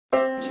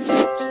Today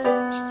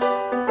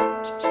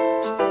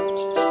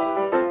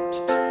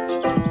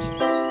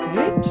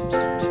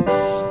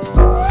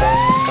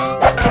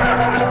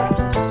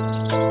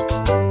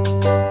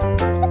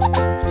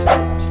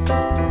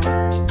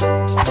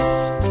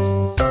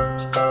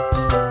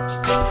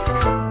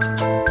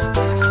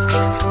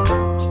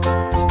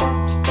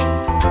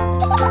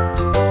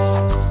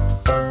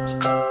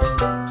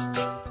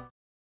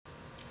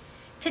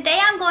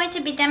I'm going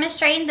to be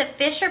demonstrating the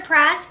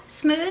Fisher-Price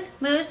Smooth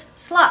Moves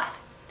Sloth.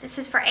 This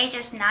is for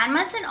ages 9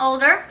 months and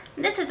older.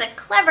 This is a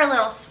clever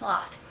little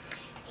sloth.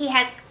 He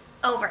has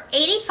over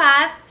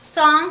 85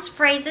 songs,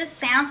 phrases,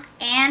 sounds,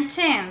 and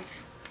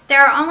tunes.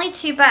 There are only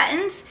 2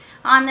 buttons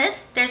on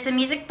this. There's the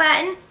music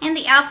button and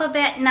the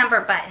alphabet number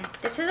button.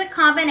 This is a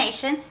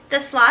combination. The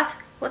sloth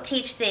will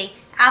teach the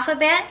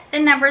alphabet,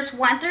 the numbers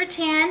 1 through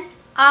 10,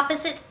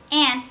 opposites,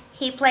 and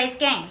he plays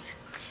games.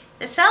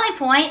 The selling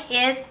point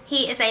is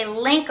he is a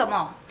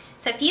linkimal.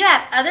 So if you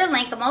have other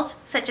linkimals,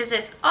 such as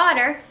this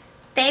otter,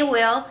 they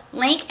will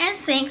link and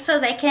sync so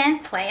they can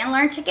play and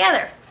learn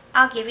together.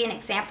 I'll give you an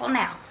example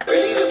now.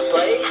 Ready to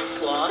play?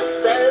 Sloth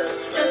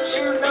says, touch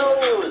your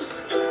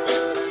nose.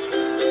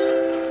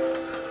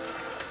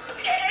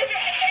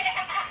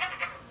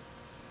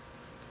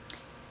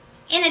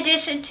 In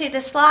addition to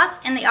the sloth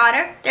and the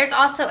otter, there's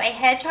also a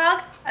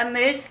hedgehog, a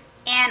moose,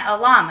 and a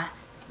llama.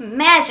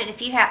 Imagine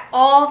if you have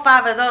all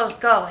 5 of those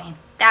going.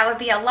 That would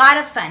be a lot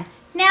of fun.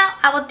 Now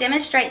I will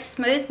demonstrate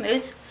Smooth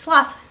Moves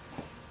Sloth.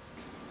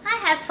 I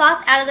have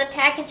Sloth out of the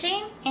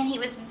packaging, and he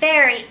was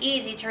very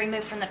easy to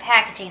remove from the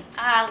packaging.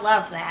 I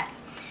love that.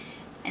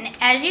 And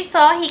as you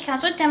saw, he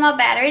comes with demo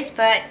batteries,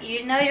 but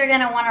you know you're going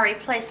to want to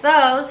replace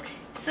those.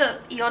 So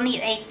you'll need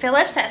a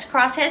Phillips, that's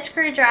crosshead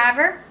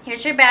screwdriver.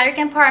 Here's your battery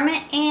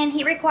compartment, and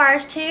he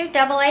requires 2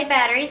 AA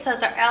batteries.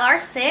 Those are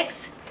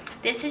LR6.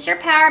 This is your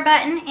power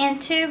button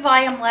and 2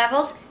 volume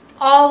levels.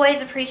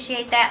 Always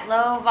appreciate that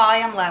low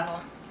volume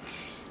level.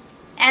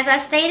 As I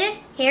stated,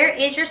 here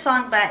is your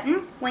song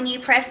button. When you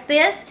press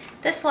this,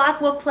 the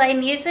sloth will play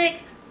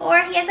music,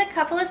 or he has a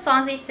couple of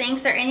songs he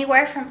sings. They're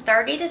anywhere from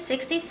 30 to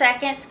 60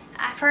 seconds.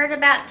 I've heard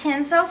about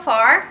 10 so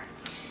far.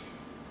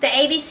 The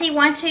ABC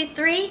 1, 2,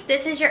 3,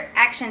 this is your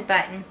action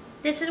button.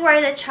 This is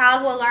where the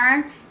child will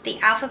learn the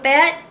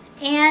alphabet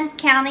and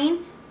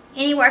counting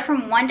anywhere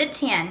from 1 to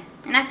 10.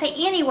 And I say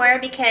anywhere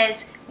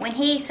because when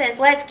he says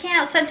let's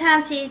count,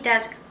 sometimes he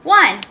does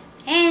 1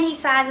 and he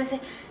sighs and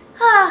says,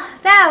 oh,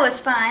 that was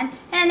fun.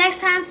 And the next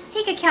time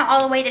he could count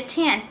all the way to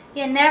 10.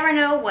 You never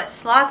know what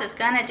Sloth is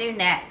going to do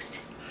next.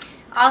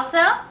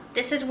 Also,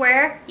 this is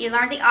where you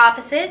learn the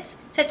opposites,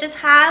 such as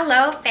high,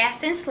 low,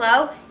 fast, and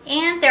slow.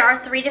 And there are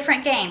 3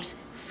 different games: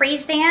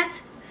 freeze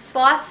dance,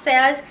 Sloth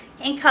says,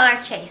 and color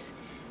chase.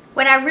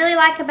 What I really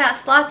like about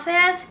Sloth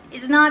says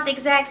is not the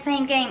exact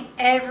same game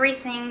every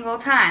single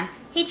time.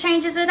 He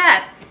changes it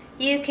up.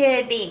 You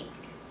could be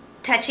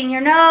touching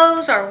your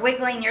nose or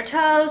wiggling your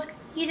toes.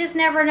 You just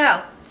never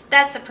know.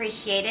 That's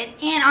appreciated.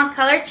 And on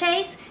color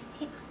chase,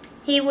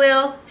 he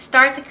will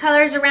start the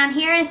colors around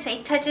here and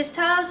say touch his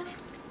toes.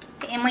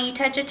 And when you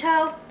touch a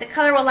toe, the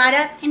color will light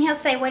up and he'll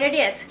say what it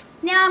is.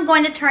 Now I'm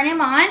going to turn him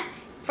on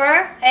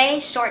for a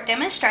short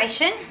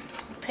demonstration.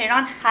 Put it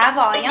on high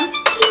volume.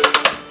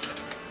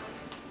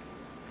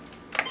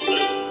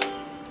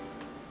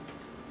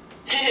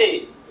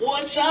 Hey,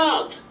 what's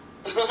up?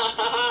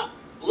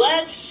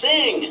 Let's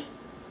sing.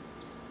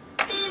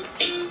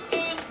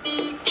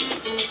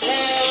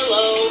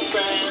 Hello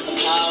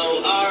friends,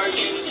 how are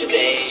you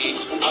today?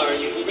 Are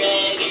you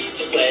ready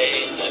to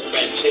play? Let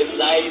friendship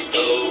light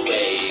the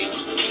way.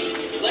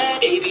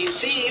 Let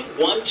ABC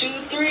 1, 2,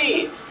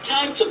 3.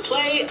 Time to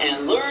play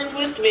and learn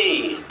with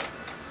me.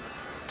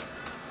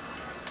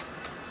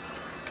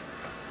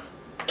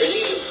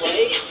 Ready to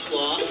play?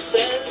 Sloth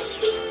says.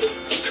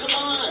 Come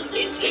on,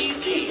 it's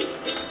easy.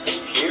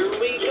 Here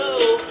we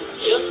go.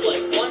 Just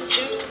like 1,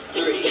 2,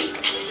 3.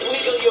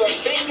 Wiggle your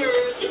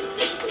fingers.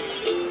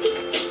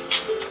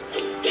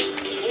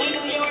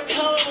 Wiggle your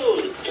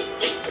toes.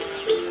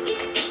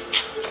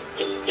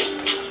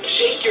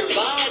 Shake your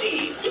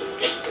body.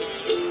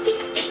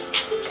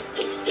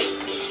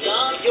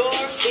 Stomp your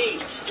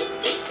feet.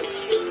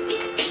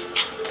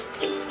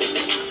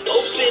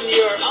 Open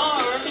your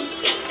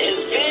arms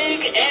as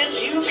big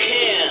as you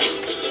can.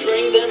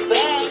 Bring them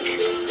back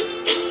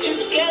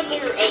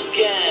together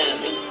again.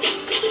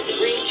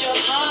 Reach up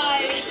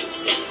high,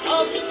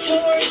 up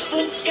towards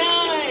the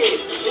sky.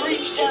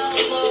 Reach down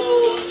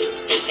low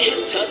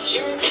and touch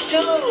your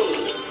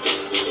toes.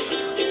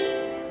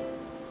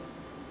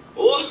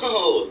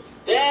 Whoa,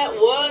 that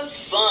was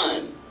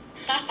fun.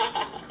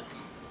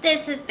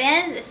 This has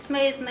been the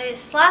Smooth Moves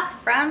Sloth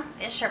from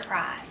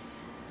Fisher-Price.